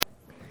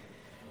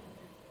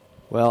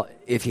Well,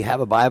 if you have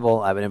a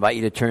Bible, I would invite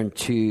you to turn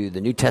to the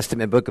New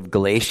Testament book of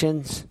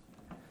Galatians.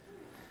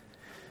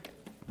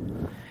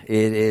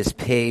 It is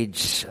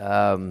page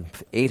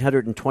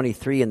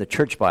 823 in the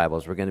church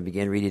Bibles. We're going to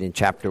begin reading in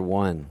chapter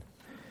 1.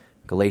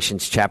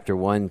 Galatians chapter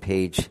 1,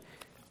 page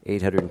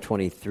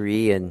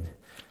 823. And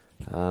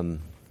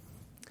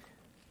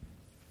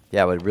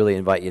I would really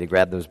invite you to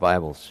grab those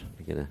Bibles.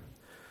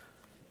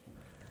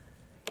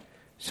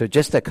 So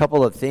just a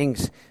couple of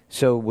things.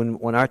 So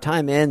when our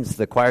time ends,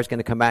 the choir's going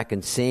to come back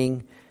and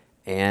sing,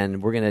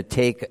 and we're going to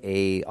take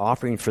a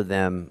offering for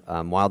them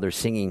while they're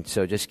singing.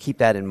 So just keep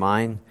that in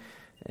mind,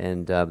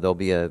 and there'll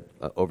be a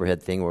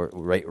overhead thing where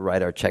we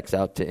write our checks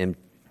out to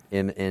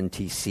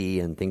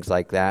MNTC and things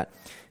like that.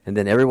 And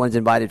then everyone's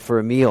invited for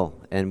a meal,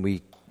 and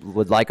we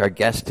would like our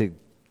guests to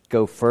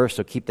go first.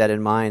 So keep that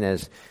in mind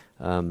as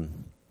the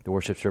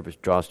worship service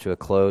draws to a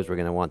close. We're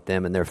going to want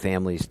them and their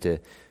families to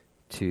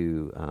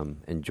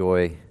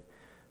enjoy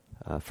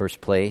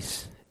first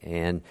place.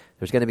 And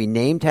there's going to be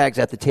name tags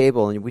at the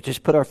table, and we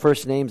just put our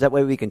first names. That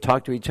way we can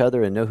talk to each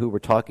other and know who we're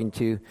talking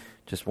to.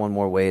 Just one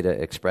more way to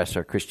express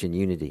our Christian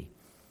unity.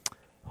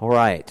 All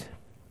right.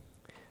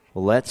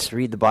 Well, let's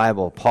read the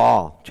Bible.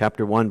 Paul,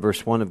 chapter 1,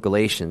 verse 1 of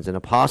Galatians. An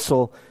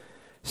apostle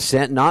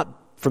sent not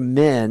from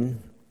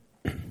men,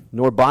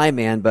 nor by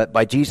man, but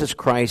by Jesus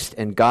Christ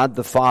and God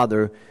the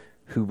Father,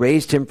 who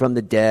raised him from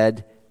the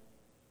dead,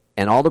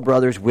 and all the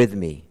brothers with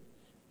me,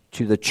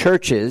 to the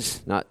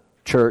churches, not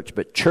church,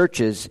 but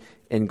churches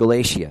in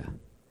Galatia.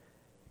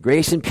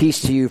 Grace and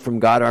peace to you from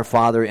God our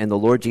Father and the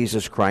Lord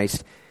Jesus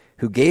Christ,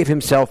 who gave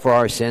himself for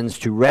our sins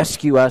to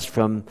rescue us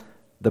from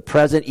the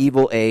present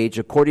evil age,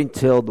 according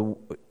to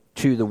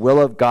the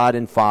will of God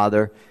and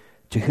Father,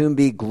 to whom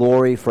be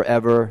glory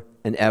forever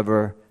and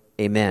ever.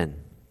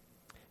 Amen.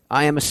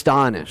 I am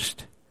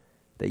astonished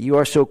that you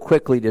are so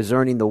quickly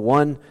deserting the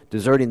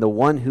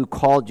one who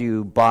called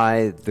you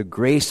by the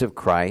grace of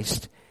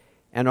Christ,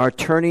 and are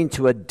turning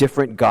to a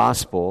different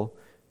gospel,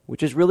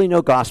 which is really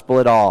no gospel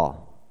at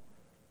all.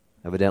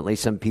 Evidently,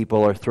 some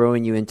people are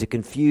throwing you into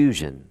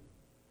confusion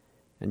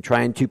and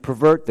trying to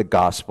pervert the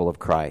gospel of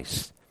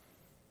Christ.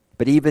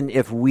 But even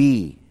if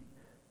we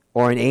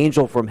or an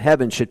angel from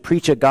heaven should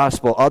preach a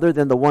gospel other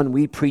than the one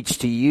we preach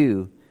to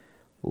you,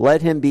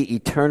 let him be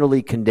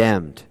eternally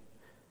condemned.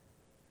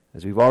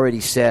 As we've already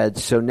said,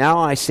 so now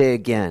I say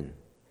again,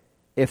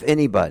 if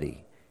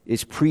anybody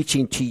is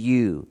preaching to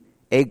you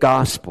a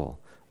gospel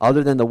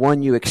other than the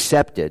one you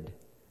accepted,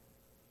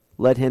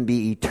 let him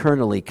be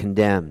eternally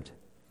condemned.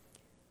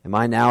 Am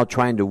I now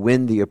trying to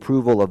win the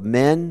approval of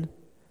men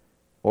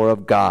or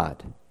of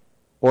God?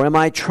 Or am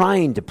I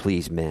trying to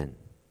please men?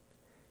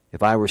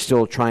 If I were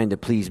still trying to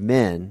please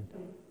men,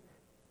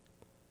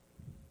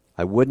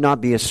 I would not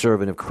be a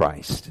servant of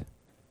Christ.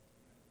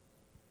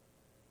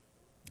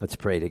 Let's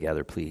pray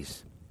together,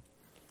 please.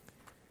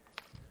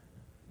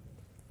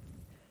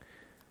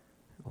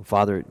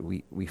 Father,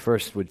 we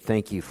first would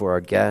thank you for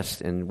our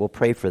guests, and we'll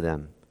pray for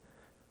them.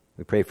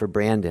 We pray for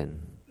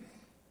Brandon.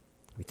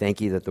 We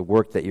thank you that the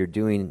work that you're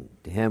doing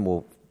to him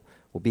will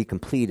be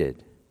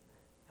completed.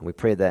 And we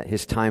pray that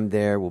his time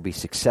there will be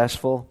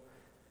successful,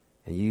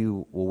 and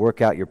you will work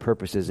out your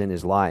purposes in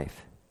his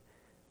life.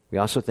 We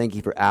also thank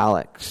you for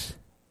Alex.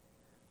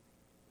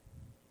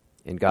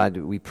 And God,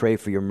 we pray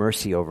for your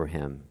mercy over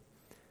him.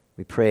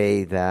 We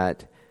pray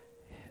that,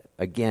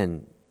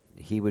 again,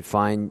 he would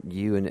find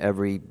you in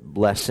every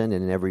lesson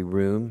and in every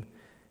room,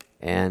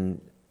 and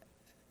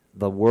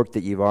the work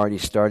that you've already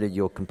started,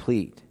 you'll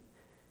complete.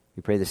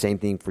 We pray the same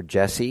thing for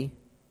Jesse,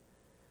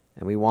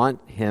 and we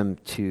want him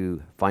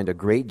to find a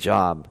great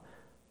job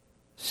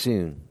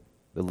soon.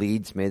 The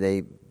leads, may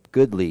they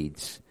good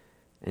leads,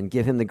 and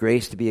give him the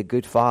grace to be a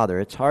good father.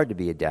 It's hard to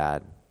be a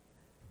dad.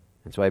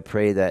 And so I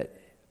pray that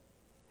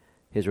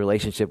his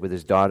relationship with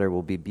his daughter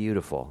will be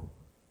beautiful,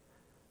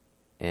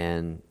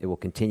 and it will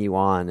continue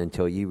on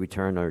until you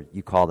return or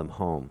you call them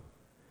home.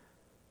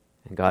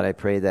 And God, I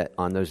pray that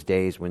on those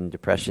days when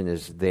depression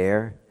is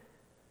there,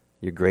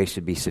 your grace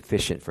would be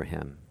sufficient for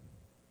him.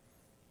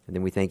 And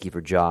then we thank you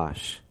for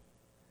Josh.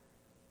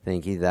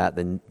 Thank you that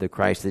the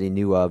Christ that he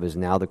knew of is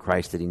now the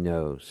Christ that he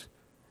knows.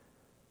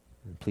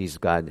 And please,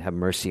 God, have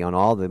mercy on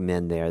all the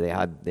men there.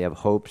 They have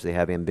hopes, they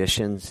have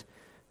ambitions.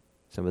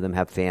 Some of them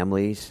have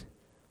families.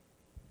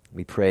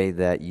 We pray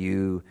that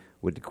you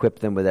would equip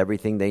them with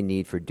everything they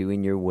need for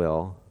doing your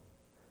will,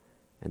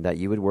 and that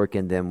you would work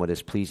in them what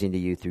is pleasing to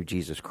you through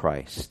Jesus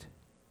Christ.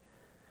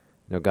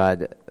 Now,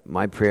 God,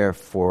 my prayer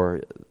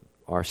for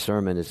our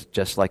sermon is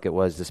just like it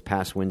was this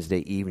past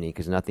Wednesday evening,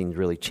 because nothing's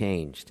really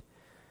changed.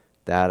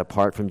 That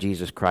apart from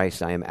Jesus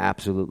Christ, I am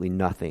absolutely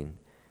nothing.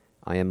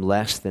 I am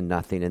less than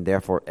nothing, and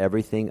therefore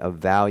everything of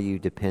value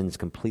depends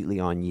completely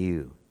on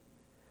you.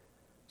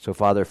 So,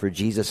 Father, for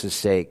Jesus'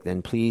 sake,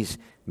 then please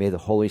may the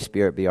Holy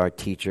Spirit be our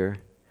teacher,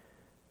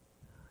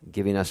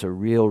 giving us a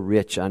real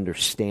rich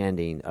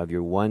understanding of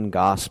your one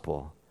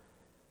gospel,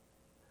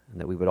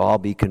 and that we would all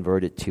be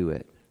converted to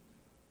it.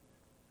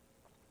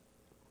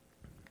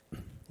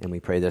 And we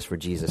pray this for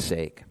Jesus'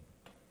 sake.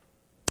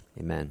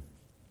 Amen.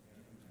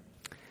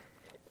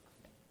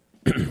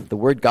 The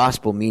word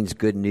gospel means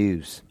good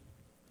news.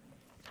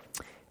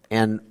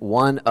 And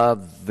one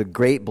of the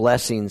great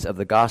blessings of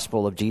the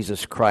gospel of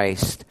Jesus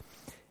Christ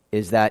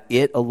is that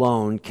it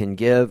alone can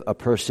give a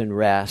person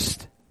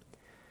rest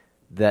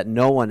that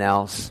no one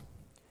else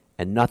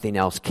and nothing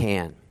else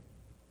can.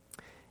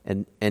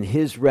 And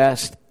his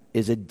rest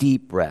is a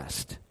deep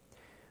rest,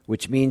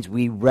 which means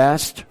we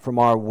rest from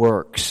our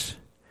works,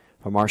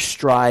 from our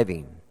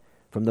striving,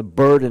 from the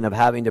burden of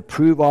having to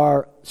prove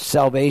our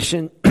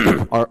salvation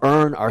or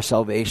earn our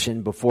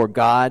salvation before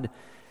God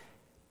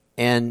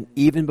and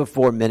even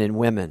before men and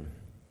women.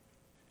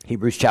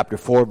 Hebrews chapter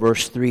 4,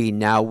 verse 3,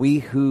 now we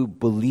who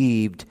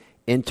believed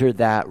enter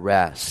that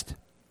rest.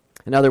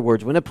 In other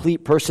words, when a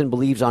person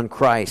believes on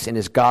Christ and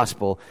his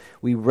gospel,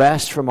 we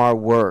rest from our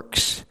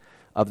works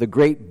of the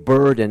great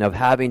burden of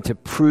having to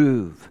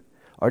prove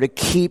or to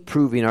keep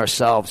proving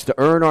ourselves, to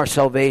earn our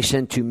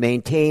salvation, to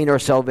maintain our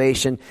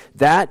salvation.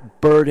 That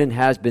burden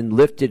has been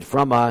lifted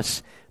from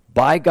us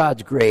by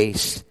God's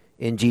grace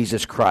in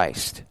Jesus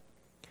Christ.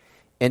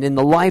 And in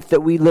the life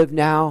that we live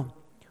now,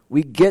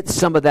 we get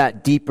some of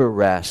that deeper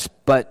rest,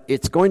 but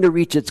it's going to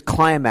reach its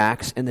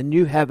climax in the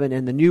new heaven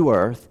and the new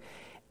earth.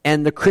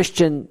 And the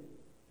Christian,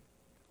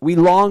 we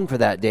long for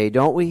that day,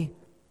 don't we?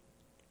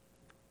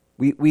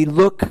 We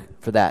look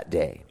for that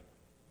day.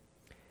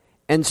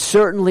 And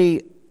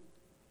certainly,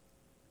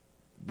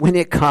 when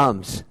it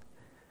comes,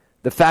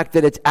 the fact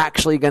that it's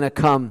actually going to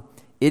come,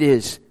 it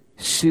is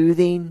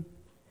soothing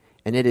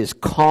and it is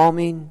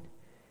calming,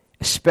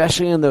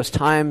 especially in those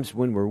times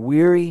when we're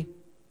weary,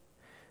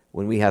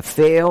 when we have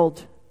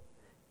failed,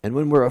 and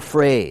when we're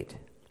afraid.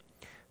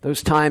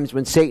 Those times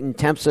when Satan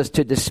tempts us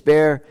to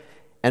despair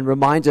and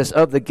reminds us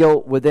of the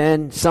guilt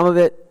within, some of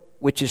it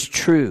which is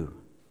true.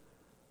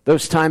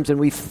 Those times when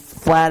we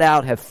flat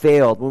out have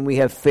failed, when we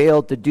have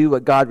failed to do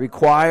what God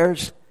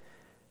requires,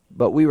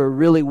 but we were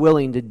really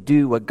willing to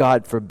do what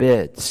God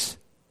forbids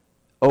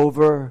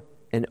over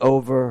and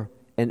over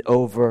and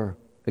over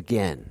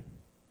again.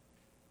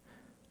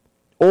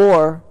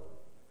 Or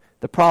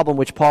the problem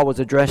which Paul was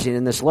addressing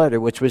in this letter,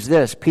 which was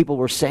this: people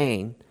were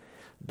saying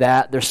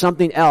that there's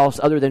something else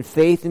other than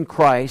faith in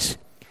Christ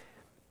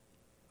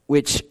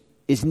which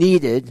is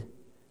needed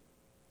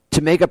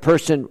to make a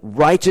person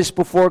righteous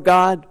before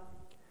God,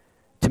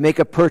 to make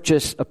a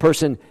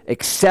person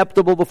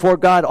acceptable before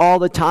God all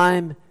the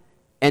time,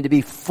 and to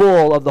be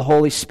full of the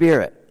Holy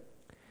Spirit.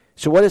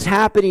 So what is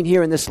happening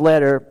here in this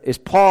letter is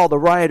Paul, the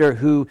writer,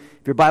 who,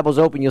 if your Bible's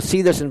open, you'll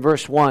see this in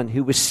verse 1,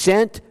 who was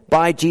sent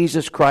by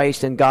Jesus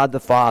Christ and God the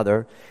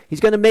Father.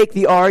 He's going to make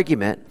the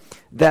argument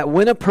that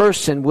when a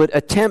person would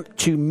attempt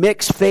to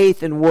mix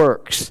faith and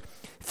works,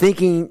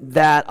 thinking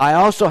that I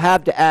also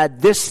have to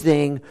add this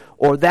thing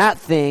or that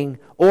thing,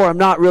 or I'm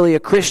not really a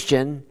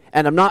Christian,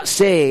 and I'm not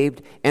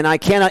saved, and I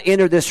cannot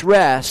enter this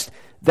rest,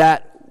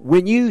 that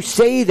when you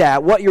say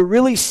that, what you're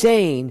really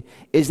saying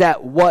is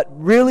that what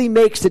really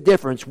makes the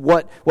difference,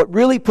 what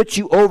really puts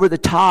you over the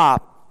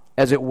top,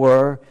 as it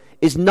were,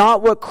 is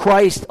not what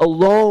Christ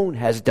alone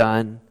has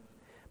done,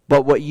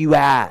 but what you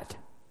add,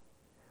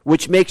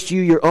 which makes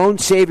you your own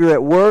Savior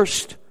at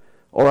worst,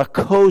 or a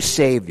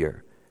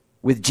co-Savior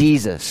with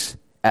Jesus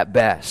at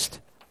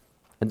best.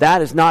 And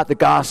that is not the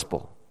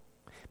gospel.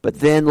 But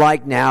then,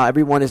 like now,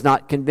 everyone is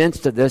not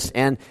convinced of this,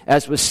 and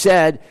as was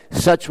said,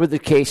 such was the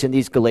case in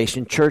these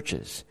Galatian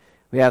churches.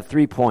 We have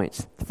 3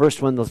 points. The first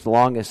one is the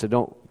longest, so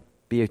don't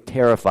be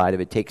terrified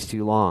if it takes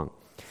too long.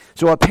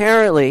 So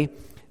apparently,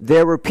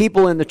 there were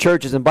people in the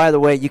churches, and by the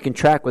way, you can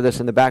track with us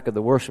in the back of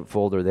the worship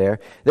folder there.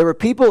 There were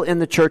people in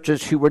the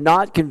churches who were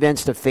not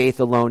convinced of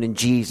faith alone in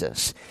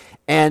Jesus.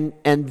 And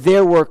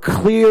there were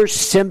clear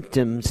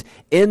symptoms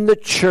in the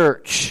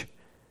church.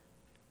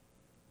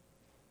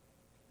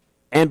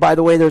 And by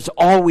the way, there's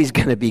always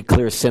going to be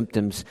clear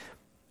symptoms.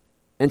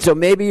 And so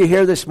maybe you're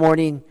here this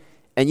morning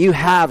and you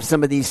have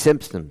some of these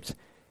symptoms.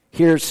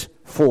 Here's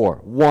 4.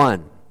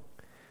 1,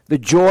 the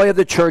joy of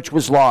the church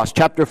was lost.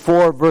 Chapter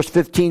 4, verse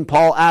 15,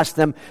 Paul asked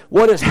them,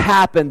 what has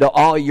happened to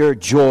all your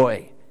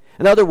joy?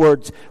 In other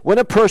words, when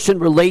a person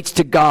relates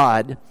to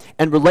God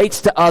and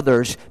relates to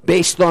others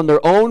based on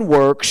their own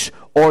works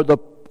or the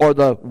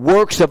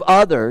works of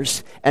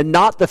others and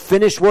not the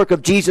finished work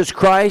of Jesus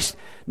Christ,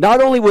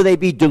 not only will they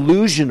be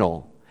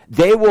delusional,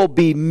 they will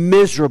be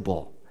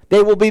miserable.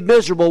 They will be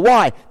miserable.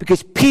 Why?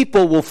 Because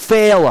people will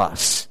fail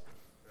us.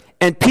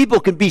 And people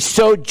can be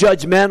so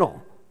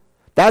judgmental.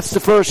 That's the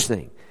first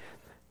thing.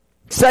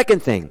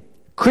 Second thing,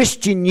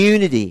 Christian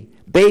unity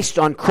based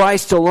on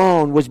Christ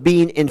alone was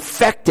being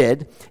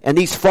infected, and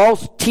these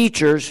false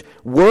teachers,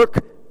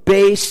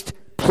 work-based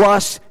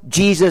plus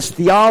Jesus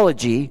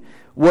theology,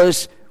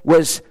 was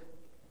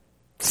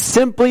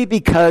simply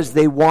because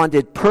they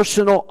wanted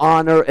personal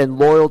honor and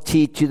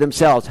loyalty to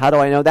themselves. How do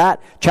I know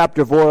that?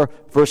 Chapter 4,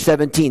 verse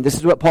 17. This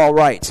is what Paul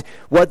writes.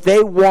 What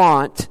they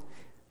want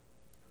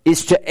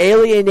is to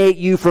alienate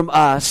you from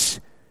us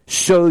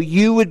so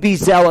you would be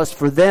zealous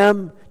for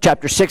them.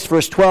 Chapter 6,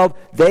 verse 12.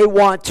 They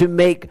want to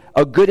make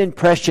a good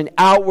impression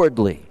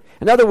outwardly.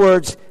 In other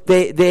words,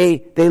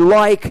 they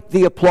like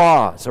the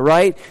applause, all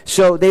right?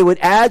 So they would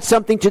add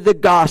something to the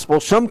gospel,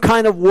 some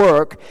kind of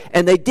work,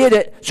 and they did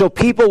it so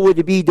people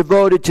would be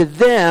devoted to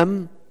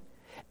them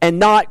and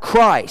not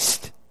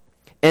Christ.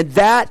 And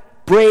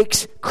that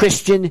breaks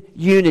Christian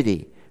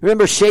unity.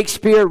 Remember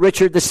Shakespeare,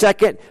 Richard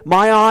II?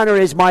 My honor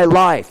is my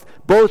life.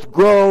 Both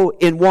grow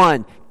in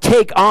one.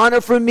 Take honor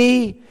from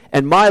me,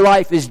 and my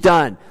life is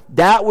done.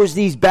 That was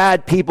these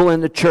bad people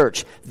in the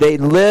church. They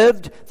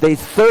lived, they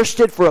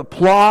thirsted for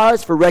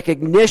applause, for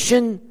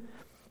recognition.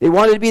 They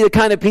wanted to be the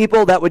kind of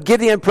people that would give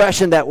the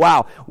impression that,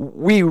 wow,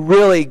 we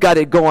really got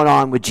it going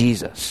on with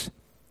Jesus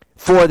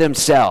for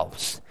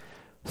themselves.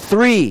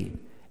 3,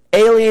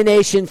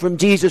 alienation from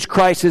Jesus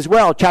Christ as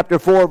well. Chapter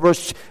 5,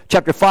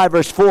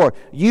 verse 4.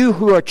 You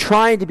who are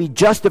trying to be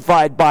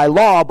justified by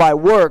law, by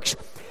works,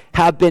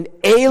 have been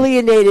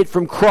alienated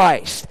from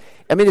Christ.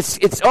 I mean,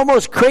 it's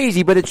almost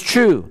crazy, but it's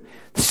true.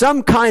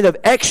 Some kind of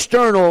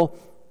external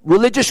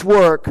religious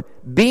work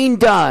being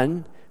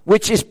done,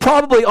 which is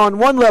probably on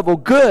one level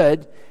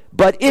good,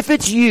 but if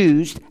it's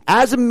used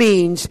as a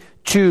means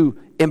to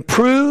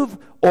improve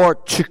or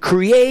to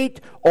create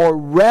or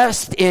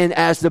rest in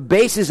as the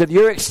basis of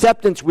your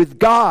acceptance with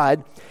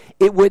God,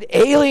 it would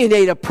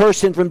alienate a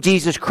person from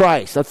Jesus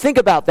Christ. Now think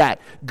about that.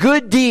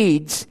 Good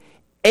deeds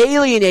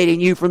alienating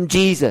you from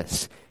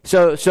Jesus.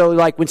 So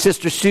like when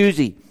Sister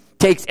Susie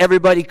takes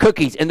everybody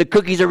cookies, and the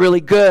cookies are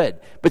really good,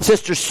 but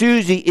Sister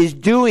Susie is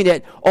doing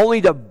it only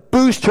to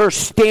boost her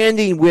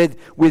standing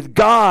with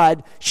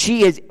God.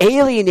 She is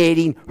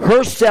alienating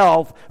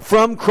herself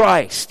from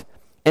Christ,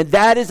 and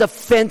that is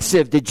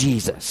offensive to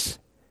Jesus.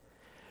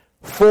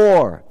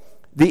 4,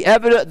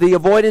 the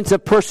avoidance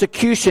of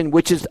persecution,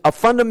 which is a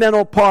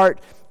fundamental part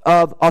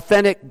of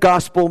authentic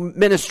gospel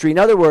ministry. In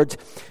other words,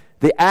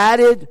 the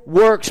added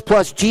works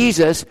plus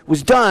Jesus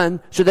was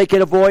done so they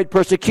could avoid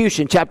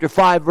persecution. Chapter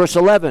 5, verse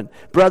 11.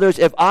 Brothers,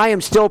 if I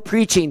am still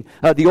preaching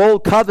the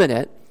old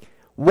covenant,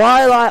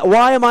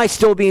 why am I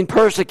still being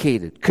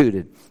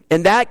persecuted?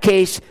 In that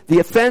case, the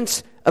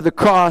offense of the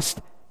cross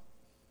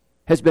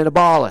has been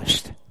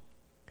abolished.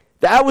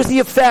 That was the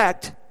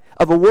effect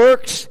of a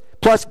works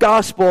plus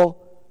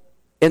gospel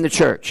in the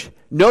church.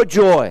 No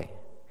joy.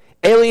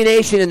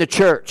 Alienation in the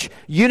church.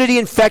 Unity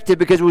infected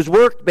because it was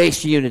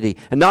work-based unity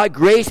and not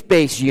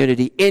grace-based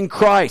unity in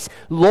Christ.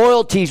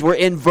 Loyalties were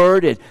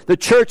inverted. The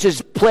church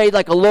is played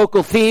like a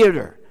local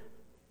theater.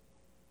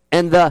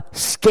 And the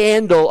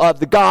scandal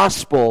of the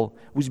gospel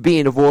was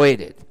being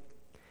avoided.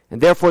 And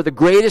therefore, the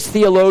greatest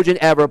theologian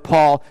ever,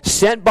 Paul,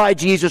 sent by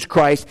Jesus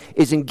Christ,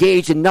 is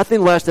engaged in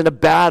nothing less than a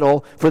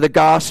battle for the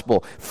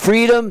gospel.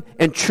 Freedom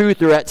and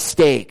truth are at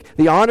stake.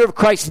 The honor of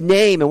Christ's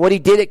name and what he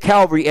did at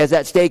Calvary is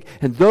at stake,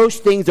 and those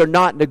things are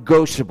not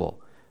negotiable.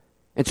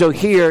 And so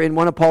here, in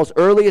one of Paul's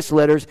earliest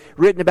letters,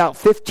 written about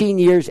 15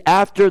 years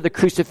after the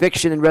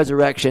crucifixion and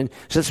resurrection,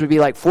 so this would be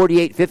like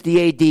 48,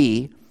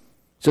 50 AD,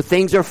 so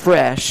things are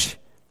fresh.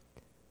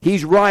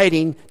 He's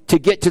writing to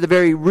get to the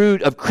very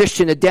root of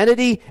Christian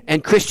identity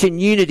and Christian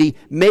unity,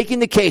 making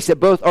the case that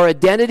both our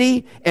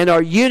identity and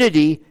our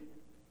unity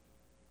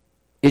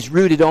is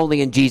rooted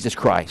only in Jesus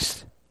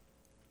Christ.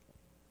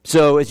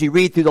 So as you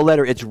read through the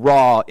letter, it's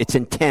raw, it's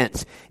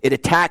intense. It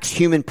attacks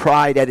human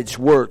pride at its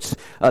worst.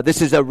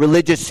 This is a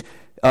religious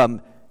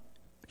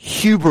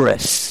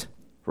hubris,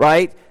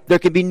 right? There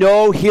can be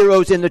no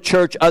heroes in the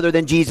church other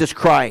than Jesus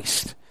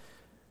Christ.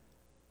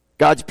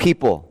 God's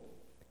people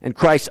and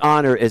Christ's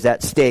honor is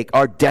at stake.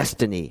 Our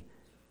destiny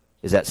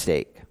is at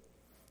stake.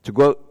 To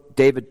quote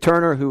David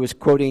Turner, who was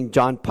quoting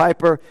John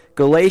Piper,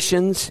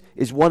 Galatians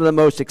is one of the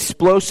most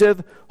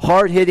explosive,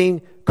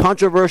 hard-hitting,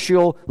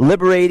 controversial,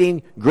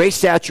 liberating,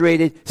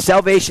 grace-saturated,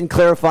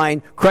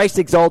 salvation-clarifying,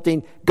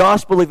 Christ-exalting,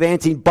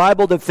 gospel-advancing,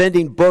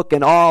 Bible-defending book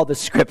in all the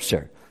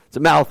Scripture. It's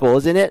a mouthful,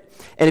 isn't it?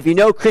 And if you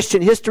know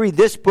Christian history,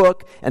 this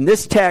book and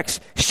this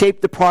text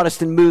shaped the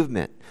Protestant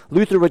movement.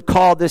 Luther would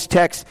call this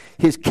text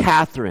his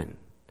Catherine.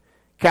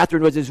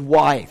 Catherine was his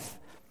wife.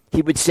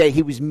 He would say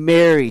he was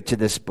married to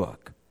this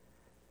book.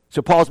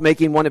 So Paul's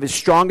making one of his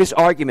strongest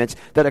arguments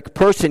that a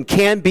person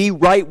can be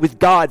right with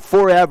God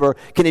forever,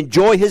 can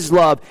enjoy his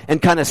love,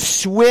 and kind of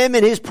swim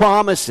in his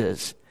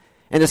promises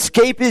and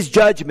escape his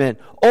judgment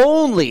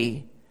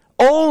only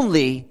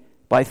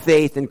by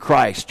faith in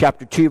Christ.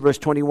 Chapter 2, verse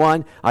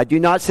 21, I do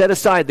not set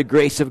aside the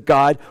grace of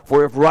God,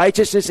 for if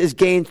righteousness is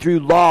gained through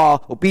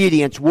law,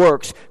 obedience,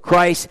 works,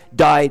 Christ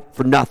died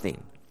for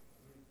nothing.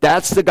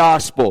 That's the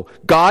gospel.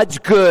 God's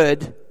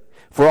good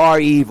for our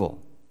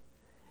evil.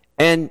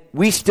 And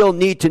we still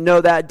need to know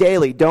that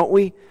daily, don't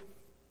we?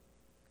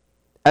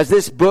 As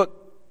this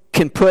book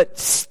can put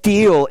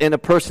steel in a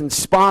person's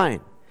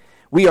spine.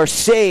 We are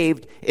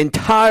saved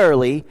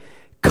entirely,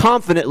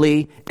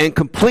 confidently, and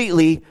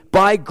completely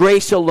by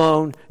grace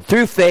alone,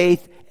 through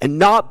faith, and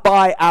not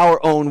by our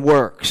own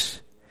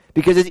works.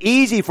 Because it's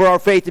easy for our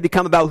faith to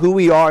become about who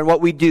we are and what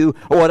we do,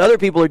 or what other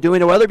people are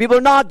doing, or what other people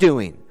are not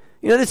doing.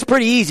 You know, it's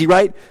pretty easy,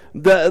 right?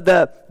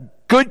 The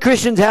good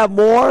Christians have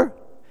more,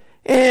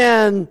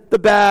 and the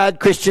bad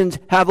Christians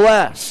have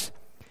less.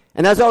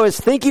 And as I was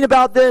thinking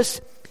about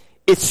this,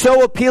 it's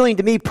so appealing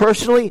to me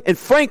personally, and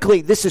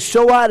frankly, this is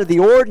so out of the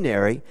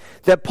ordinary,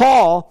 that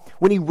Paul,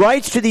 when he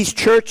writes to these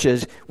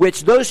churches,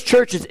 which those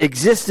churches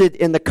existed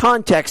in the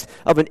context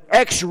of an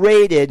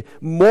X-rated,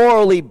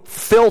 morally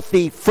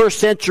filthy first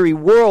century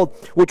world,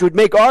 which would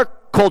make our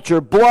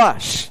culture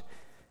blush.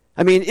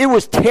 I mean, it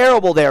was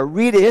terrible there.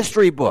 Read a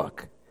history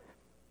book.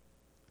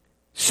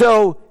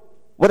 So,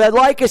 what I'd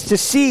like us to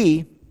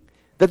see,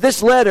 that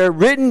this letter,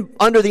 written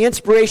under the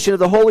inspiration of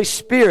the Holy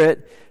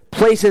Spirit,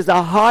 places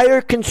a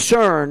higher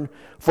concern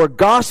for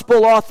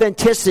gospel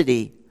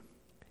authenticity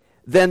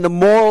than the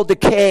moral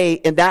decay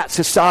in that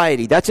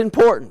society. That's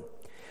important.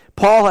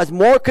 Paul has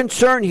more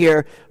concern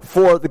here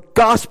for the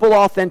gospel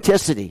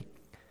authenticity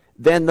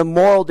than the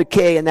moral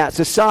decay in that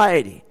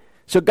society.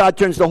 So God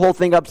turns the whole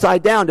thing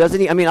upside down, doesn't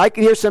he? I mean, I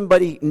can hear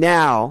somebody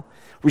now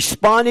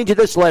responding to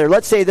this letter.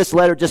 Let's say this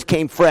letter just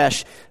came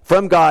fresh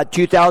from God,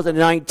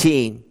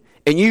 2019,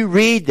 and you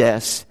read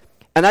this,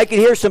 and I can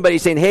hear somebody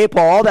saying, hey,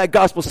 Paul, all that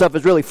gospel stuff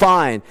is really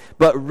fine,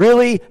 but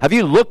really, have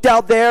you looked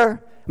out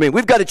there? I mean,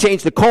 we've got to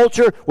change the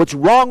culture. What's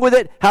wrong with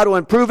it? How to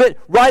improve it?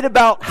 Write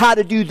about how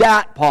to do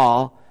that,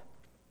 Paul.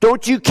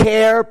 Don't you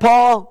care,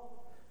 Paul?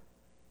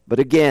 But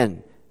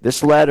again,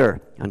 this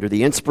letter, under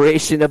the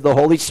inspiration of the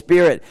Holy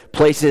Spirit,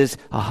 places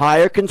a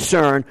higher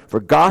concern for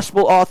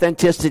gospel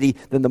authenticity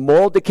than the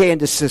moral decay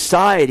into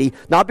society,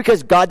 not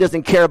because God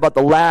doesn't care about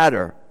the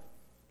latter,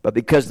 but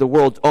because the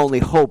world's only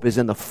hope is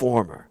in the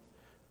former.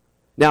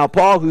 Now,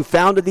 Paul, who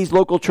founded these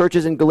local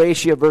churches in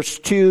Galatia, verse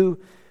 2,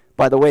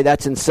 by the way,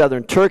 that's in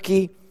southern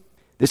Turkey.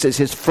 This is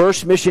his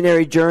first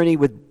missionary journey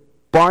with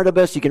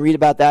Barnabas. You can read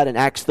about that in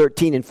Acts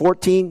 13 and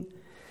 14.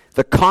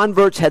 The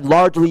converts had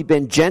largely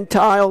been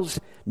Gentiles,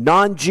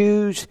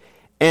 non-Jews,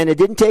 and it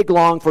didn't take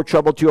long for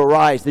trouble to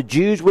arise. The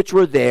Jews which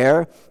were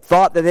there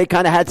thought that they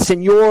kind of had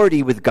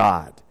seniority with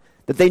God,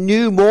 that they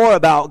knew more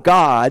about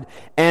God,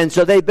 and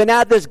so they've been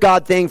at this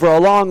God thing for a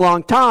long,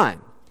 long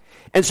time.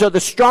 And so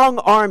the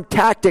strong-arm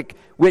tactic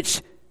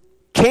which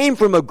came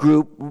from a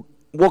group,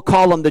 we'll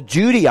call them the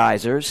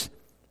Judaizers,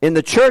 in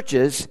the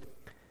churches,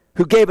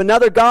 who gave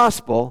another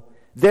gospel,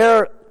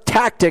 their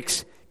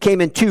tactics came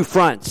in two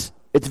fronts.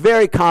 It's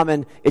very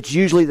common. It's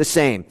usually the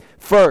same.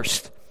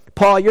 First,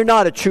 Paul, you're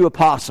not a true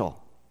apostle.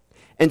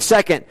 And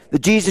second, the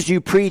Jesus you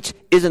preach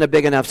isn't a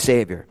big enough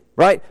Savior,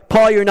 right?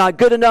 Paul, you're not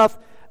good enough,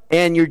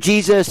 and your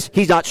Jesus,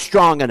 he's not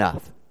strong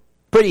enough.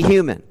 Pretty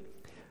human.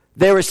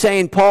 They were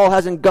saying Paul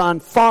hasn't gone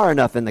far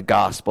enough in the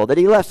gospel, that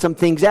he left some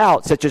things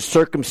out, such as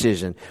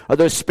circumcision, or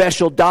those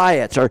special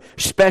diets, or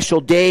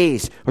special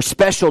days, or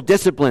special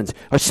disciplines,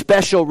 or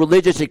special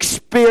religious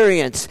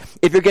experience.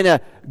 If you're going to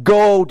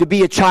go to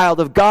be a child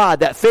of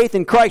God, that faith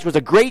in Christ was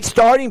a great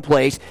starting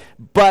place,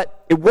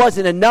 but it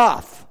wasn't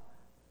enough.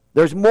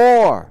 There's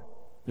more.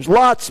 There's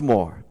lots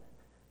more.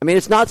 I mean,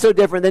 it's not so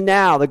different than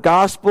now. The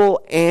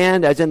gospel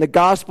and, as in the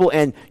gospel,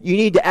 and you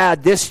need to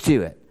add this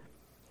to it.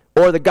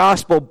 Or the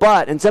gospel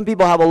but, and some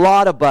people have a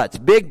lot of buts,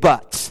 big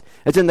buts.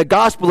 As in the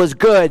gospel is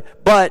good,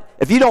 but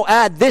if you don't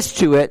add this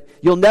to it,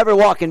 you'll never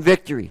walk in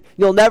victory.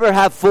 You'll never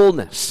have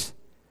fullness.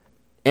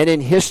 And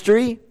in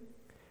history,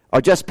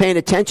 or just paying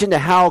attention to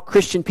how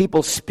Christian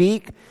people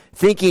speak,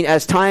 thinking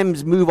as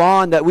times move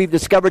on that we've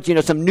discovered,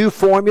 some new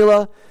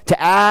formula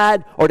to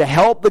add or to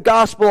help the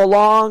gospel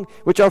along,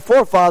 which our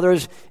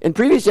forefathers in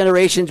previous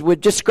generations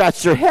would just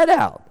scratch their head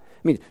out.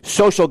 I mean,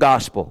 social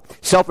gospel,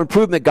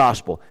 self-improvement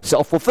gospel,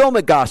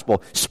 self-fulfillment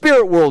gospel,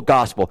 spirit world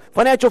gospel,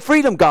 financial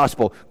freedom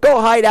gospel, go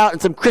hide out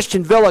in some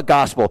Christian villa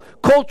gospel,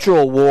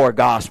 cultural war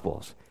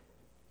gospels.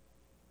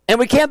 And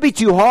we can't be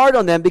too hard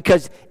on them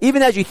because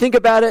even as you think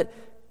about it,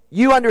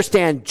 you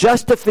understand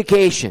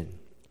justification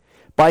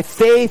by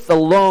faith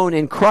alone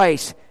in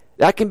Christ,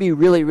 that can be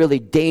really, really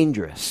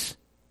dangerous.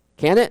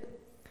 Can it?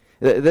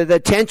 The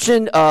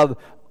tension of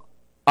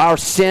our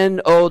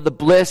sin, the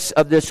bliss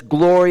of this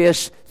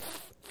glorious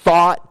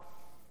thought,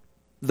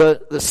 the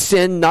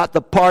sin, not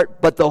the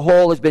part, but the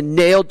whole, has been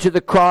nailed to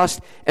the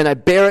cross, and I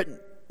bear it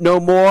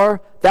no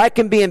more. That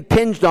can be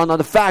impinged on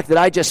the fact that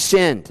I just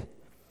sinned.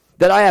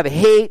 That I have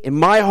hate in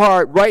my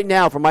heart right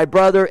now for my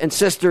brother and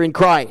sister in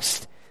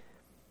Christ.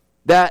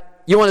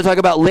 That you want to talk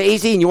about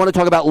lazy, and you want to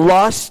talk about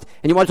lust,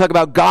 and you want to talk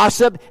about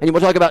gossip, and you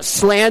want to talk about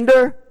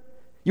slander.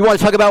 You want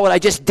to talk about what I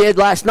just did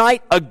last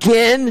night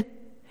again?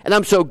 And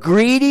I'm so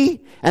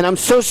greedy, and I'm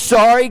so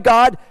sorry,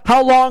 God.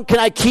 How long can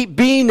I keep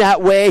being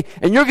that way,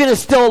 and you're going to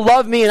still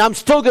love me, and I'm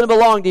still going to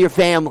belong to your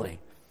family?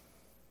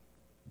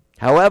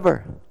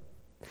 However,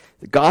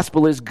 the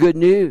gospel is good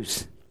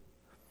news.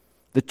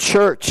 The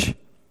church,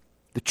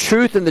 the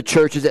truth in the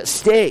church is at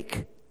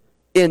stake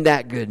in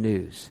that good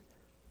news.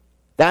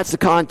 That's the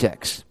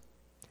context.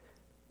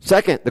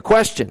 Second, the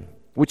question,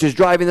 which is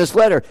driving this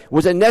letter,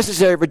 was it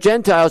necessary for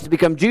Gentiles to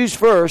become Jews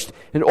first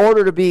in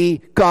order to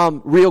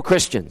become real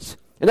Christians?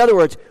 In other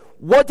words,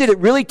 what did it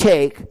really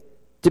take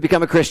to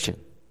become a Christian?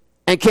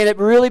 And can it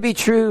really be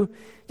true?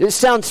 This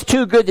sounds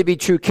too good to be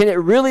true. Can it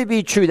really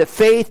be true that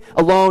faith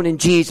alone in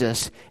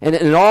Jesus and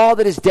in all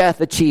that his death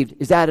achieved,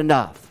 is that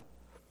enough?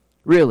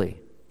 Really?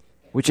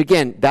 Which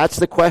again, that's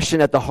the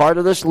question at the heart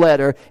of this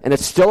letter, and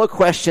it's still a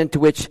question to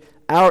which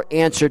our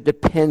answer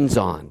depends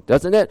on,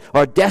 doesn't it?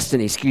 Our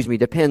destiny,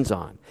 depends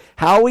on.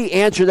 How we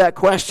answer that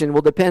question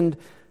will depend,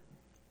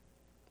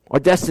 our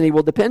destiny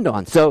will depend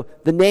on. So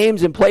the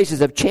names and places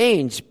have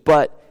changed,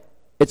 but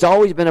it's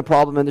always been a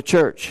problem in the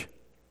church.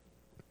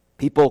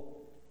 People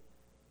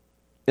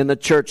in the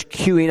church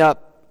queuing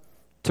up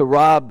to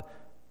rob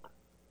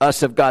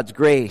us of God's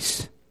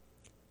grace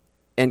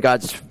and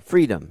God's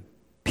freedom.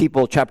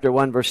 People, chapter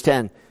 1, verse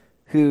 10,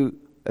 who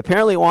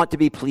apparently want to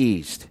be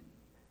pleased,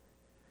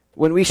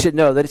 when we should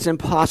know that it's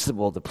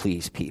impossible to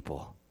please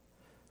people.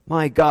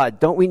 My God,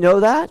 don't we know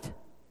that?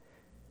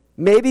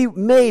 Maybe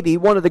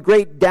one of the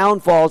great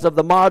downfalls of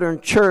the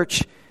modern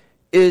church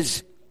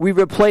is we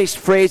replace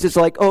phrases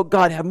like, oh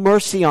God, have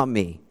mercy on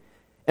me.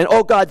 And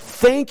oh God,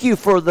 thank you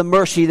for the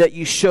mercy that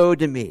you showed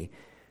to me.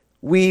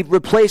 We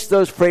replace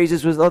those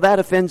phrases with, oh, that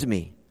offends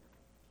me.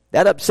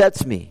 That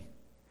upsets me.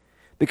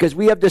 Because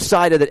we have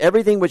decided that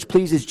everything which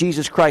pleases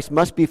Jesus Christ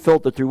must be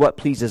filtered through what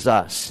pleases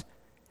us.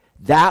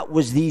 That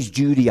was these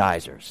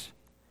Judaizers.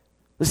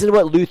 Listen to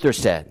what Luther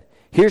said.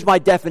 Here's my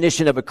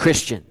definition of a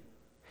Christian.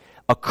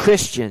 A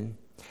Christian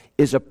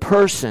is a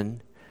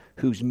person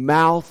whose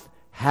mouth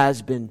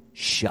has been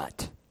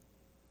shut.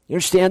 You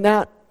understand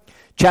that?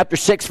 Chapter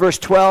 6, verse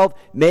 12,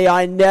 may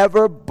I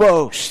never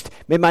boast.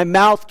 May my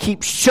mouth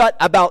keep shut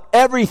about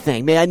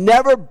everything. May I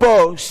never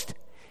boast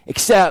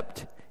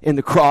except in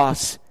the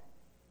cross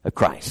of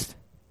Christ.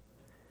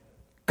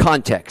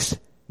 Context,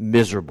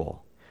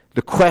 miserable.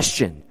 The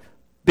question,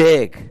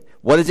 big.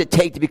 What does it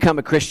take to become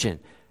a Christian?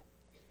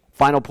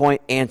 Final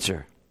point,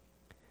 answer.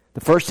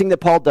 The first thing that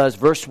Paul does,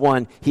 verse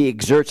 1, he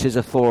exerts his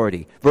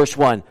authority. Verse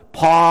 1,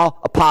 Paul,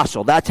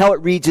 apostle. That's how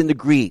it reads in the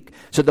Greek.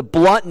 So the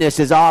bluntness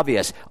is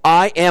obvious.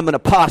 I am an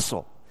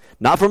apostle.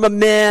 Not from a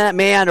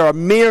man or a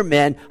mere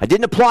man. I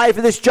didn't apply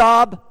for this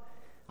job.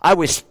 I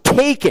was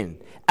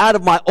taken out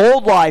of my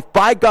old life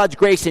by God's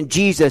grace in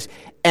Jesus,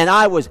 and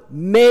I was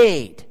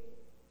made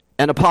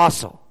an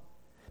apostle.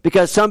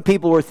 Because some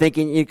people were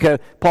thinking,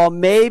 Paul,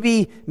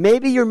 maybe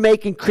you're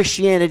making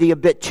Christianity a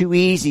bit too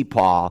easy,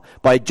 Paul,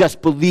 by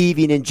just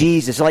believing in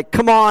Jesus. Like,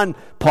 come on,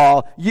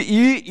 Paul,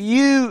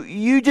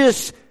 you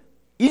just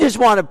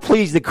want to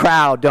please the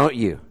crowd, don't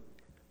you?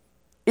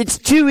 It's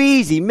too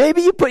easy.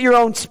 Maybe you put your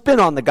own spin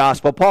on the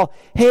gospel, Paul.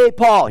 Hey,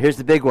 Paul, here's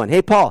the big one.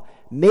 Hey, Paul,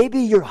 maybe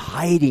you're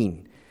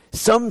hiding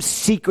some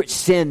secret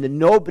sin that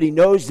nobody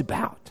knows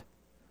about.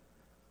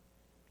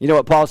 You know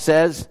what Paul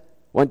says?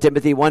 1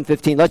 Timothy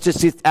 1:15, let's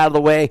just get out of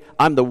the way.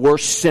 I'm the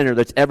worst sinner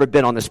that's ever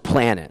been on this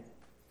planet.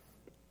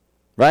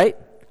 Right?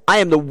 I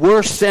am the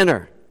worst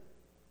sinner.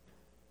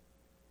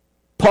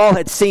 Paul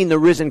had seen the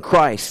risen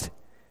Christ.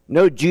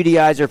 No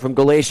Judaizer from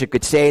Galatia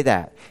could say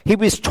that. He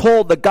was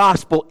told the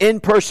gospel in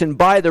person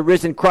by the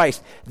risen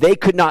Christ. They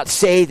could not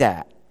say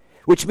that.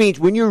 Which means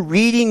when you're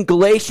reading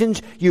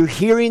Galatians, you're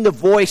hearing the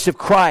voice of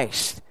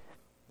Christ.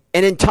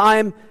 And in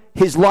time,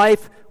 his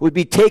life would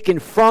be taken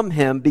from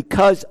him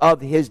because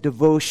of his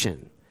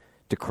devotion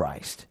to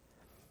Christ.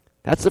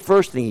 That's the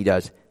first thing he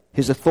does,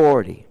 his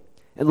authority.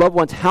 And loved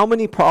ones, how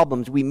many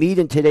problems we meet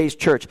in today's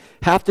church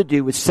have to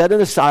do with setting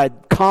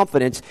aside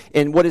confidence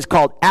in what is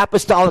called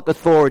apostolic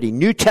authority,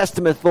 New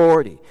Testament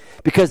authority.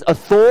 Because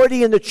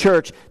authority in the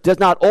church does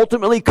not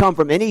ultimately come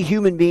from any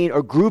human being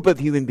or group of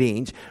human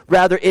beings.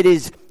 Rather, it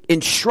is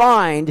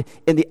enshrined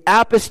in the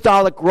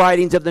apostolic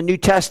writings of the New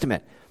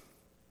Testament.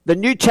 The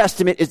New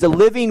Testament is the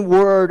living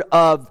word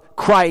of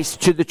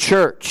Christ to the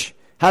church.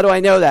 How do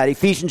I know that?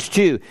 Ephesians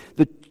 2.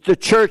 The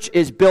church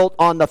is built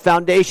on the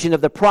foundation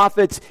of the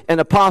prophets and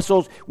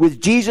apostles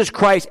with Jesus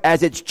Christ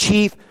as its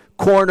chief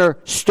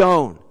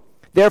cornerstone.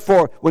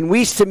 Therefore, when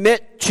we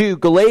submit to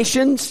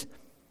Galatians,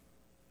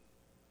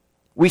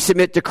 we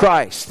submit to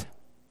Christ.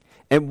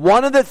 And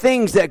one of the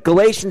things that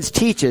Galatians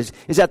teaches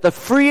is that the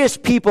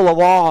freest people of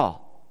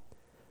all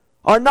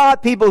are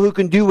not people who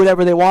can do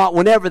whatever they want,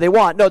 whenever they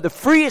want. No, the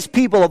freest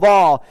people of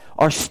all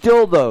are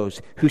still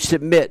those who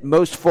submit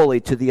most fully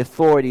to the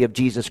authority of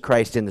Jesus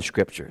Christ in the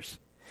Scriptures.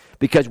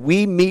 Because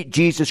we meet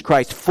Jesus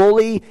Christ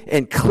fully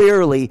and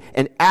clearly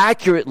and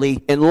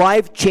accurately in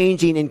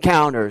life-changing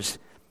encounters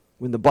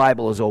when the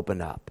Bible is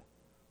opened up.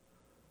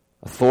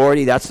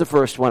 Authority, that's the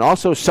first one.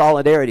 Also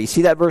solidarity.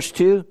 See that verse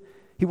 2?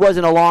 He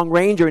wasn't a long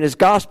ranger in his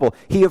gospel.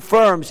 He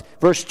affirms,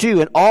 verse 2,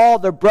 and all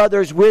the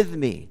brothers with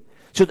me.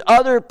 So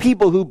other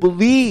people who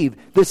believe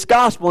this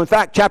gospel, in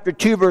fact, chapter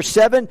 2, verse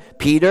 7,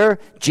 Peter,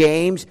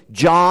 James,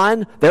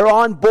 John, they're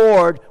on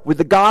board with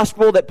the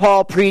gospel that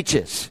Paul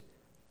preaches.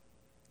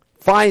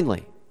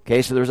 Finally,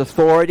 okay, so there's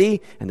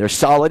authority and there's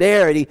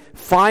solidarity.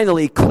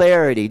 Finally,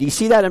 clarity. Do you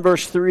see that in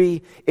verse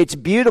 3? It's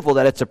beautiful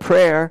that it's a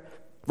prayer.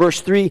 Verse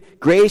 3,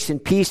 grace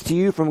and peace to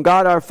you from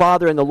God our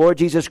Father and the Lord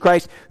Jesus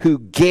Christ, who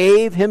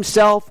gave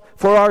himself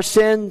for our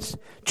sins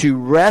to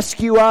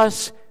rescue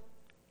us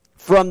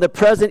from the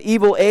present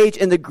evil age.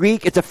 In the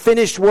Greek, it's a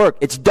finished work.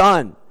 It's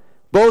done.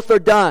 Both are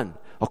done.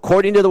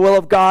 According to the will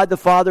of God the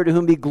Father, to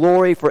whom be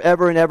glory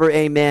forever and ever.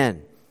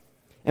 Amen.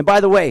 And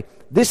by the way,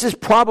 this is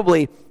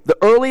probably the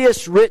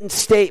earliest written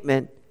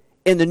statement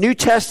in the New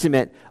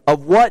Testament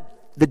of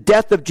what the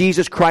death of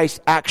Jesus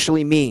Christ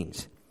actually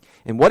means.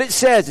 And what it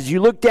says, as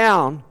you look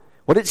down,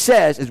 what it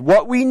says is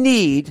what we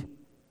need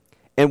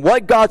and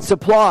what God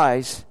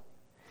supplies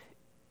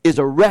is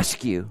a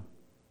rescue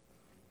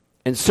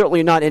and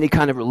certainly not any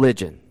kind of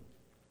religion.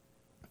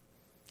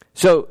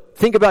 So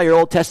think about your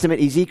Old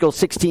Testament, Ezekiel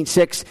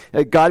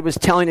 16:6. God was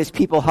telling his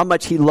people how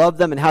much he loved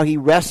them and how he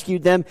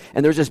rescued them.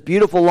 And there's this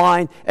beautiful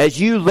line, as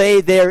you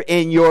lay there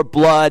in your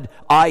blood,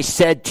 I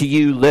said to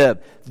you, live.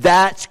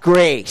 That's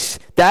grace.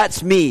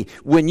 That's me.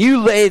 When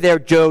you lay there,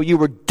 Joe, you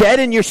were dead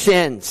in your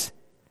sins.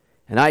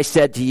 And I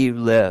said to you,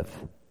 live.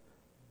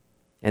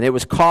 And it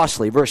was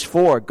costly. Verse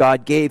 4,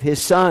 God gave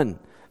his son.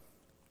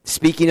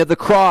 Speaking of the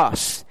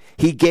cross,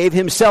 he gave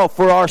himself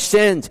for our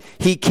sins.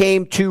 He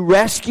came to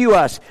rescue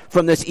us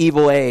from this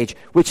evil age,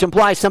 which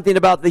implies something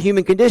about the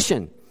human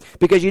condition.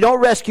 Because you don't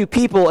rescue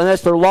people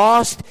unless they're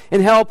lost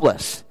and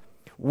helpless.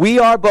 We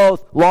are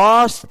both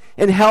lost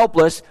and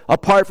helpless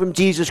apart from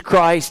Jesus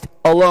Christ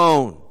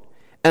alone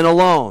and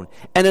alone.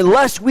 And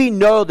unless we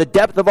know the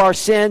depth of our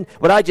sin,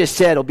 what I just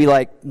said will be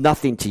like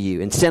nothing to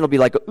you. And sin will be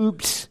like,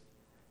 oops,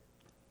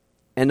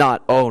 and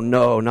not, oh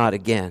no, not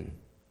again.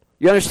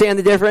 You understand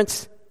the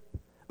difference?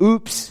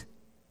 Oops.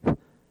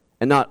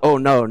 And not, oh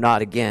no,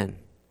 not again.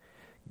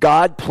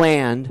 God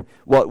planned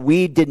what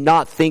we did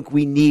not think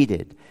we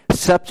needed,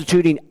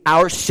 substituting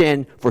our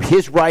sin for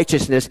his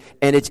righteousness,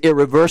 and it's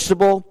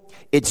irreversible,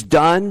 it's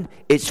done,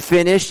 it's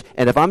finished,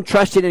 and if I'm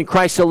trusting in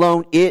Christ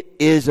alone, it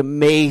is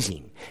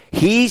amazing.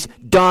 He's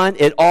done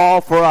it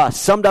all for us.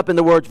 Summed up in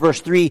the words,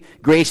 verse 3,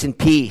 grace and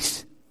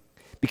peace.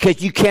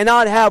 Because you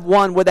cannot have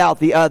one without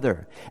the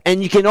other.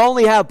 And you can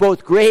only have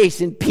both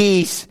grace and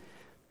peace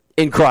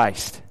in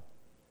Christ.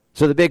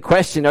 So the big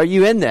question, are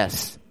you in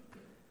this?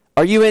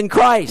 Are you in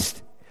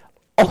Christ?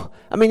 Oh,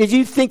 I mean, as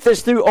you think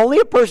this through, only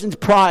a person's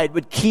pride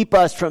would keep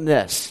us from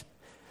this.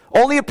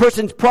 Only a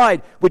person's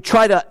pride would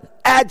try to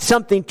add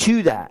something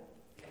to that.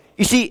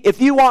 You see,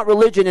 if you want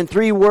religion in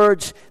 3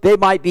 words, they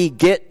might be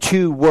get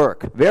to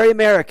work. Very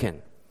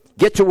American.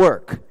 Get to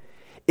work.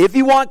 If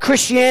you want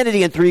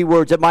Christianity in 3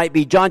 words, it might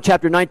be John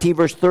chapter 19,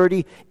 verse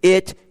 30.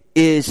 It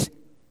is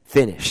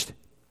finished.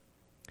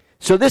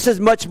 So this is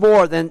much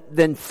more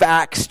than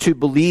facts to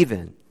believe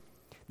in.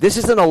 This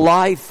isn't a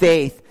live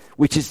faith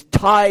which is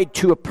tied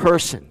to a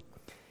person,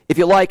 if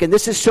you like, and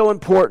this is so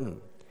important.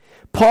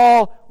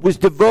 Paul was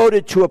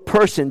devoted to a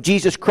person,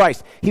 Jesus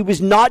Christ. He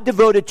was not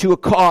devoted to a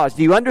cause.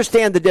 Do you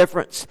understand the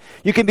difference?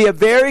 You can be a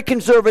very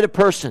conservative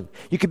person.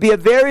 You can be a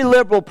very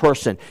liberal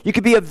person. You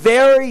can be a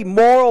very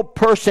moral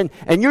person,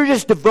 and you're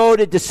just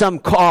devoted to some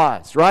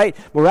cause, right?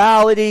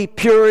 Morality,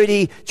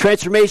 purity,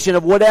 transformation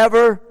of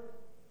whatever.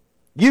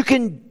 You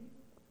can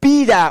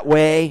be that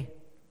way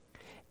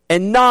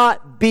and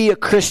not be a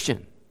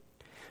Christian.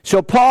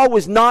 So Paul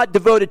was not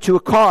devoted to a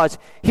cause.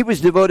 He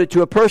was devoted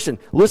to a person.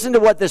 Listen to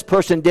what this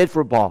person did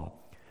for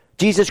Paul.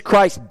 Jesus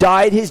Christ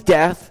died his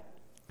death.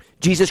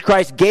 Jesus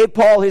Christ gave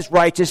Paul his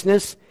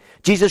righteousness.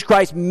 Jesus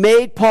Christ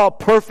made Paul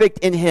perfect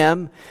in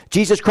him.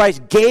 Jesus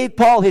Christ gave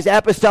Paul his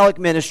apostolic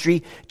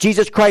ministry.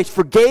 Jesus Christ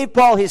forgave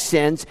Paul his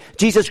sins.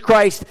 Jesus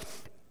Christ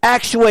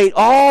actuated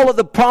all of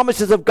the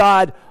promises of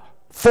God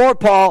for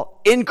Paul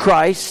in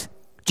Christ.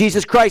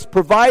 Jesus Christ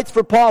provided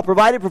for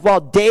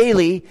Paul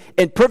daily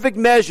in perfect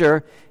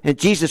measure, and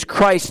Jesus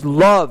Christ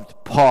loved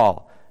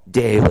Paul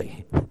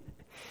daily.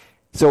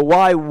 So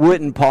why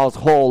wouldn't Paul's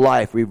whole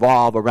life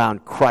revolve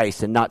around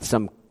Christ and not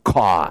some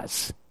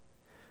cause?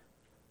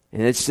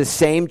 And it's the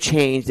same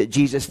change that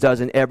Jesus does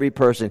in every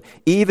person,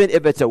 even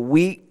if it's a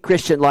weak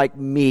Christian like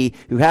me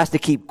who has to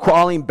keep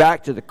crawling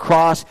back to the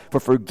cross for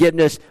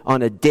forgiveness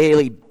on a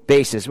daily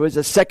basis. It was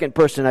the second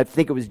person, I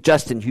think it was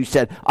Justin, who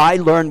said, I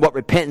learned what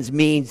repentance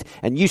means,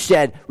 and you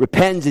said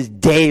repentance is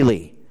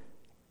daily.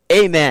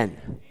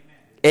 Amen.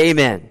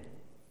 Amen.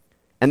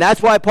 And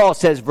that's why Paul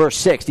says, verse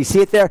 6, do you see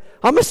it there?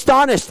 I'm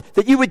astonished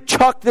that you would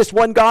chuck this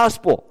one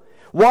gospel.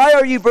 Why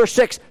are you, verse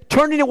 6,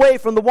 turning away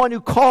from the one who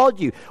called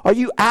you? Are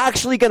you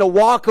actually going to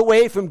walk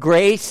away from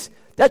grace?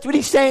 That's what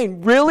he's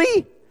saying.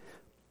 Really?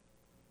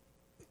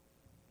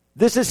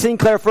 This is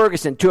Sinclair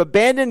Ferguson. To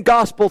abandon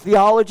gospel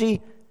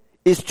theology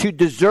is to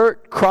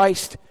desert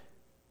Christ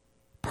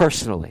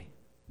personally.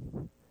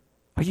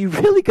 Are you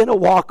really going to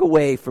walk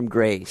away from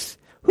grace?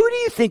 Who do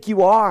you think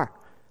you are?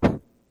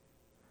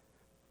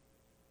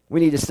 We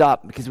need to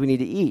stop because we need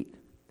to eat.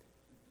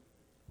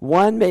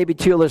 1, maybe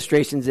 2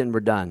 illustrations and we're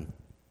done.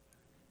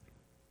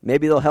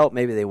 Maybe they'll help,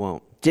 maybe they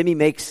won't. Jimmy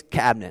makes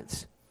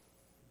cabinets.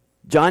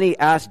 Johnny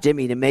asked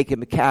Jimmy to make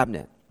him a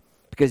cabinet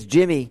because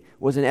Jimmy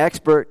was an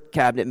expert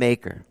cabinet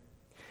maker.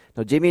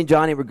 Now, Jimmy and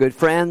Johnny were good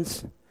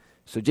friends,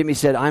 so Jimmy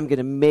said, I'm going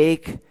to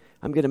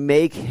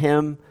make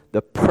him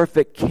the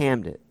perfect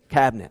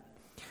cabinet.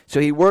 So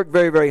he worked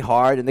very, very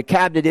hard, and the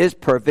cabinet is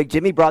perfect.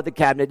 Jimmy brought the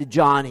cabinet to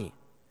Johnny.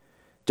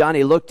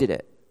 Johnny looked at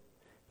it.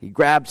 He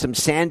grabbed some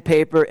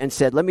sandpaper and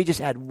said, let me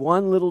just add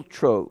one little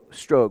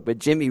stroke. But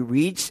Jimmy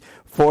reached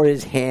for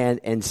his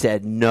hand and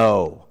said,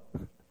 no,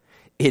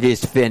 it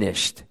is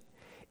finished.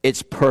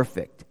 It's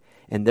perfect.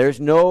 And there's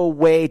no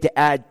way to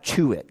add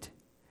to it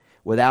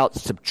without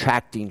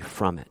subtracting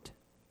from it.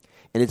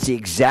 And it's the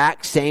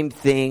exact same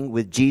thing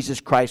with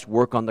Jesus Christ's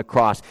work on the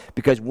cross.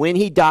 Because when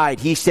he died,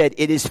 he said,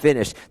 it is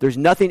finished. There's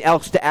nothing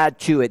else to add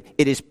to it.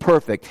 It is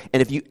perfect.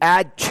 And if you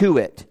add to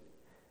it,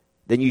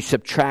 then you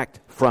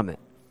subtract from it.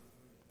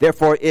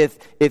 Therefore, if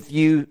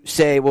you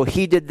say, well,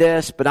 he did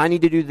this, but I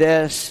need to do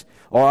this,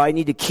 or I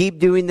need to keep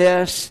doing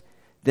this,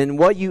 then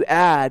what you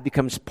add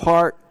becomes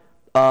part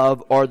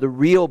of or the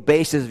real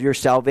basis of your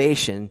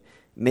salvation,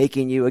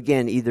 making you,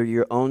 again, either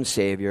your own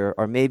Savior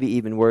or maybe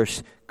even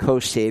worse,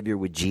 co-Savior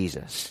with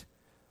Jesus.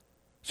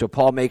 So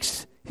Paul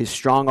makes his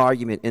strong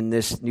argument in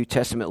this New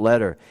Testament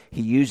letter.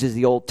 He uses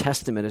the Old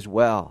Testament as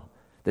well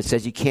that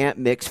says you can't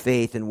mix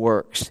faith and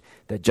works,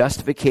 that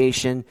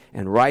justification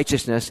and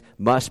righteousness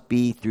must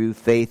be through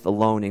faith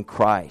alone in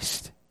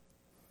Christ.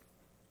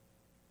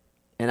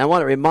 And I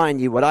want to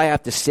remind you what I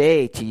have to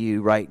say to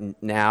you right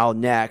now,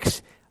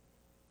 next,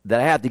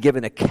 that I have to give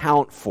an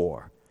account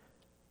for.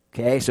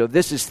 Okay, so if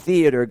this is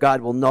theater,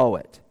 God will know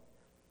it.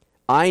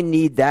 I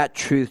need that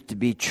truth to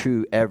be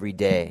true every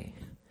day.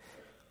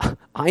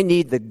 I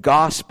need the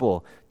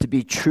gospel to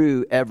be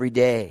true every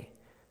day.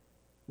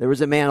 There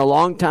was a man a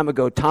long time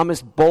ago,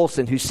 Thomas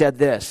Bolson, who said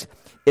this: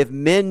 if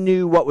men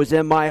knew what was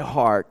in my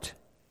heart,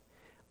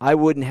 I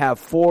wouldn't have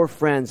 4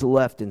 friends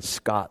left in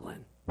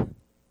Scotland.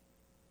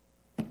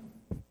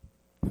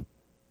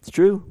 It's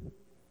true.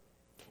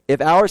 If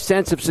our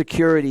sense of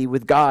security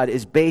with God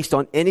is based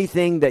on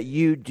anything that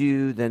you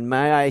do, then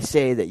may I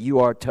say that you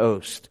are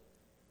toast.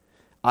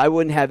 I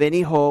wouldn't have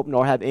any hope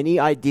nor have any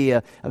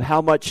idea of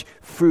how much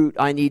fruit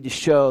I need to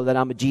show that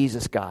I'm a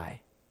Jesus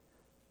guy,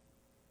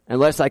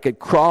 unless I could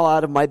crawl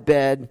out of my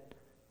bed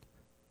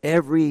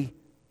every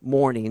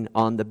morning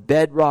on the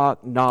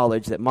bedrock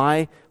knowledge that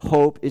my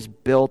hope is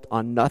built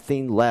on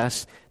nothing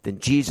less than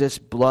Jesus'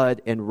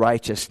 blood and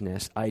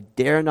righteousness. I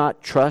dare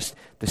not trust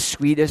the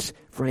sweetest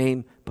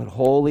frame, but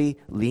wholly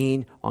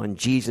lean on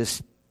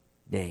Jesus'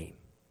 name.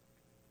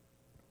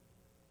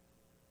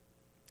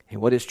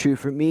 And what is true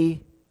for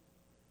me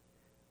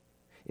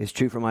is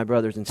true for my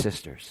brothers and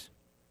sisters.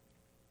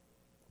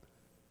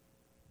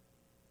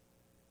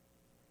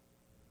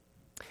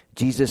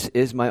 Jesus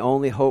is my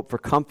only hope for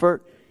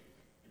comfort,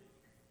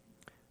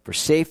 for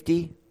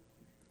safety,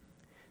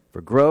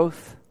 for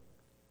growth,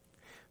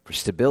 for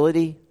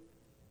stability,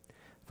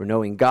 for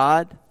knowing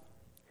God.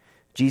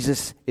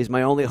 Jesus is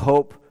my only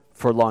hope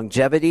for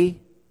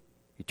longevity,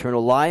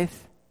 eternal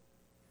life,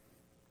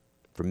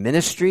 for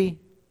ministry,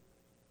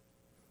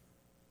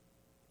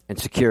 and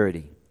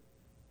security.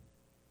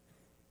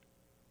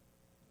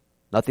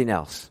 Nothing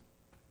else.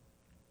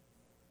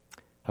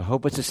 I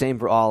hope it's the same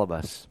for all of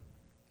us.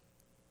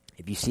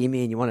 If you see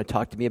me and you want to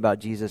talk to me about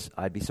Jesus,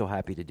 I'd be so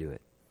happy to do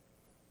it.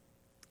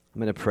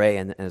 I'm going to pray,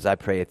 and as I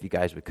pray, if you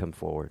guys would come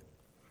forward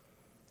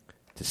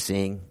to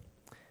sing.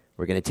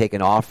 We're going to take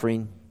an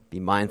offering. Be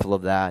mindful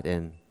of that,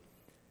 and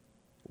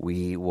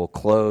we will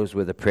close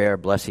with a prayer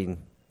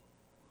blessing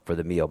for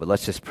the meal. But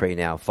let's just pray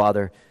now.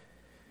 Father,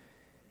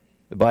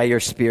 by your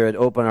Spirit,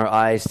 open our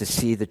eyes to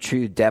see the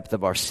true depth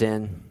of our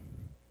sin,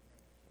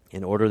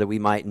 in order that we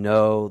might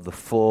know the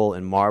full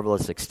and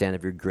marvelous extent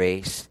of your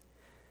grace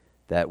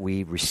that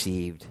we've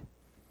received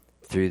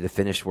through the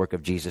finished work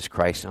of Jesus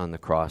Christ on the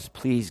cross.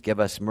 Please give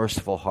us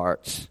merciful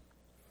hearts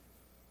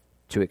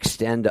to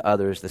extend to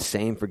others the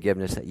same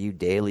forgiveness that you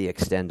daily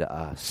extend to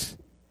us.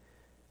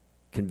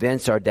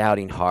 Convince our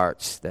doubting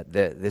hearts that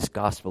this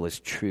gospel is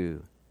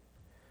true.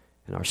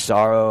 In our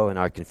sorrow, in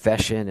our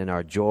confession, in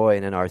our joy,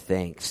 and in our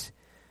thanks,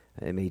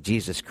 and may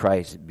Jesus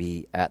Christ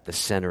be at the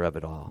center of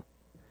it all.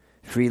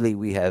 Freely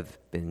we have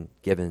been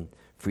given,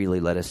 freely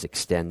let us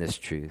extend this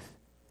truth.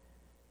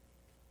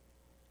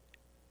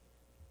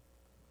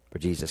 For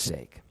Jesus'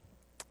 sake,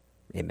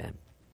 amen.